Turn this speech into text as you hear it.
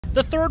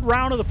The third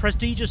round of the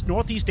prestigious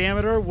Northeast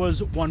Amateur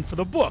was one for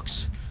the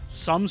books.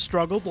 Some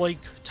struggled, like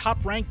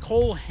top-ranked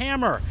Cole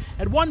Hammer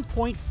at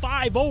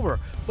 1.5 over,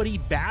 but he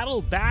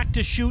battled back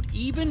to shoot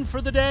even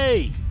for the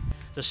day.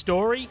 The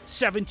story,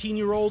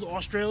 17-year-old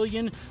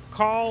Australian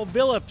Karl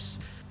Vilips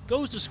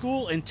goes to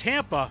school in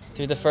Tampa.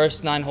 Through the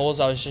first 9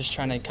 holes, I was just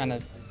trying to kind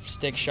of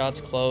stick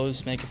shots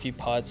close, make a few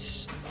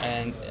putts,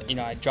 and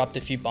I dropped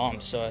a few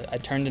bombs, so I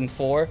turned in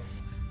 4.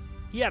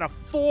 He had a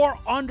 4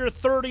 under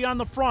 30 on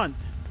the front.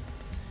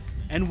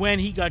 And when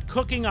he got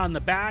cooking on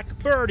the back,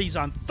 birdies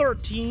on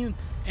 13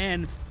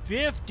 and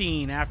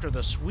 15 after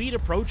the sweet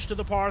approach to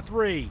the par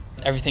 3.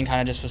 Everything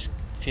kind of just was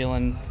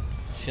feeling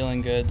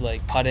good,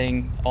 like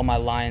putting, all my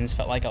lines,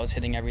 felt like I was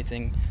hitting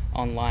everything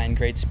on line,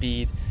 great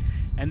speed.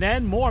 And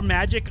then more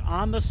magic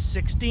on the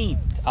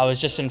 16th. I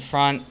was just in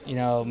front,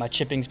 my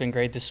chipping's been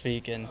great this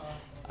week, and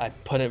I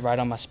put it right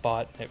on my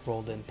spot. It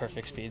rolled in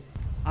perfect speed.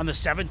 On the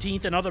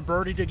 17th, another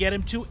birdie to get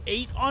him to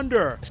 8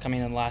 under. I was coming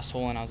in the last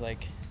hole, and I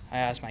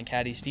asked my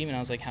caddy, Steven, I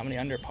was like, how many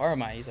under par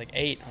am I? He's like,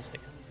 8. I was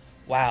like,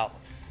 wow.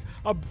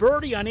 A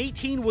birdie on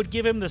 18 would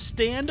give him the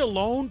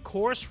standalone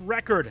course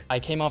record. I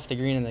came off the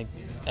green, and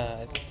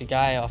the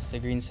guy off the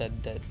green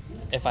said that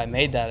if I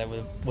made that, it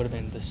would have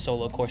been the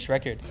solo course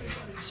record.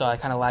 So I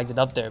kind of lagged it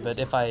up there, but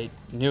if I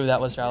knew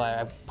that was rally,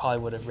 I probably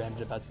would have rammed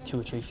it about 2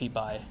 or 3 feet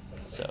by.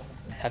 So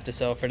I have to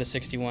settle for the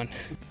 61.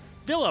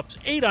 Vilips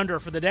 8 under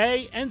for the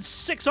day and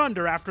 6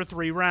 under after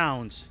 3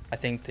 rounds. I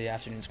think the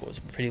afternoon score was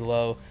pretty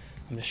low.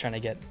 I'm just trying to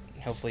get,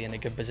 hopefully, in a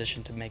good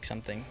position to make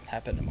something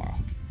happen tomorrow.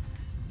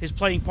 His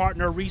playing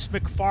partner, Reese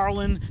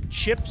McFarland,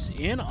 chips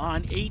in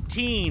on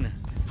 18.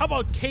 How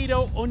about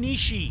Kato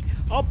Onishi?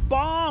 A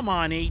bomb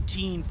on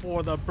 18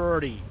 for the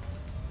birdie.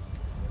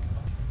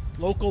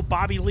 Local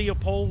Bobby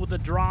Leopold with a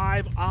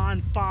drive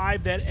on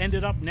 5 that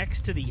ended up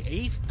next to the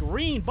 8th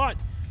green, but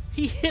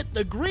he hit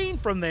the green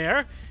from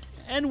there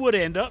and would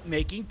end up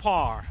making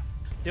par.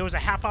 There was a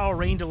half-hour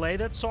rain delay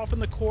that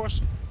softened the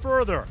course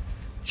further.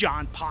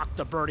 John pocked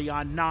the birdie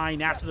on 9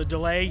 after the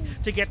delay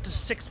to get to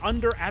 6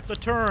 under at the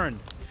turn.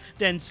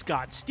 Then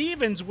Scott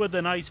Stevens with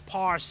a nice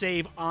par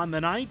save on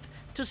the 9th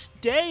to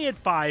stay at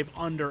 5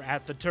 under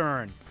at the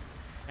turn.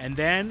 And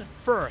then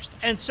first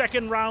and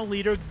second round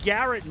leader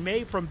Garrett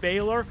May from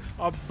Baylor,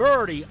 a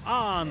birdie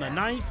on the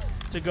 9th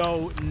to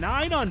go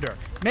 9 under.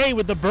 May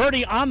with the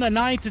birdie on the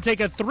 9th to take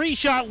a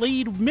 3-shot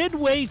lead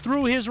midway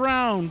through his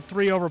round.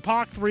 3 over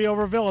Pock, 3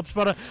 over Vilips,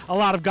 but a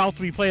lot of golf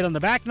to be played on the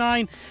back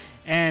 9.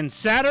 And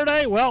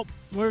Saturday, well,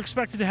 we're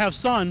expected to have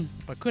sun,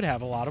 but could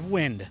have a lot of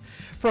wind.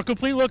 For a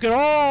complete look at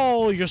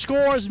all your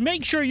scores,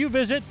 make sure you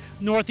visit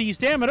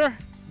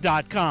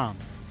northeastamateur.com.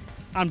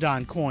 I'm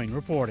Don Coyne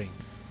reporting.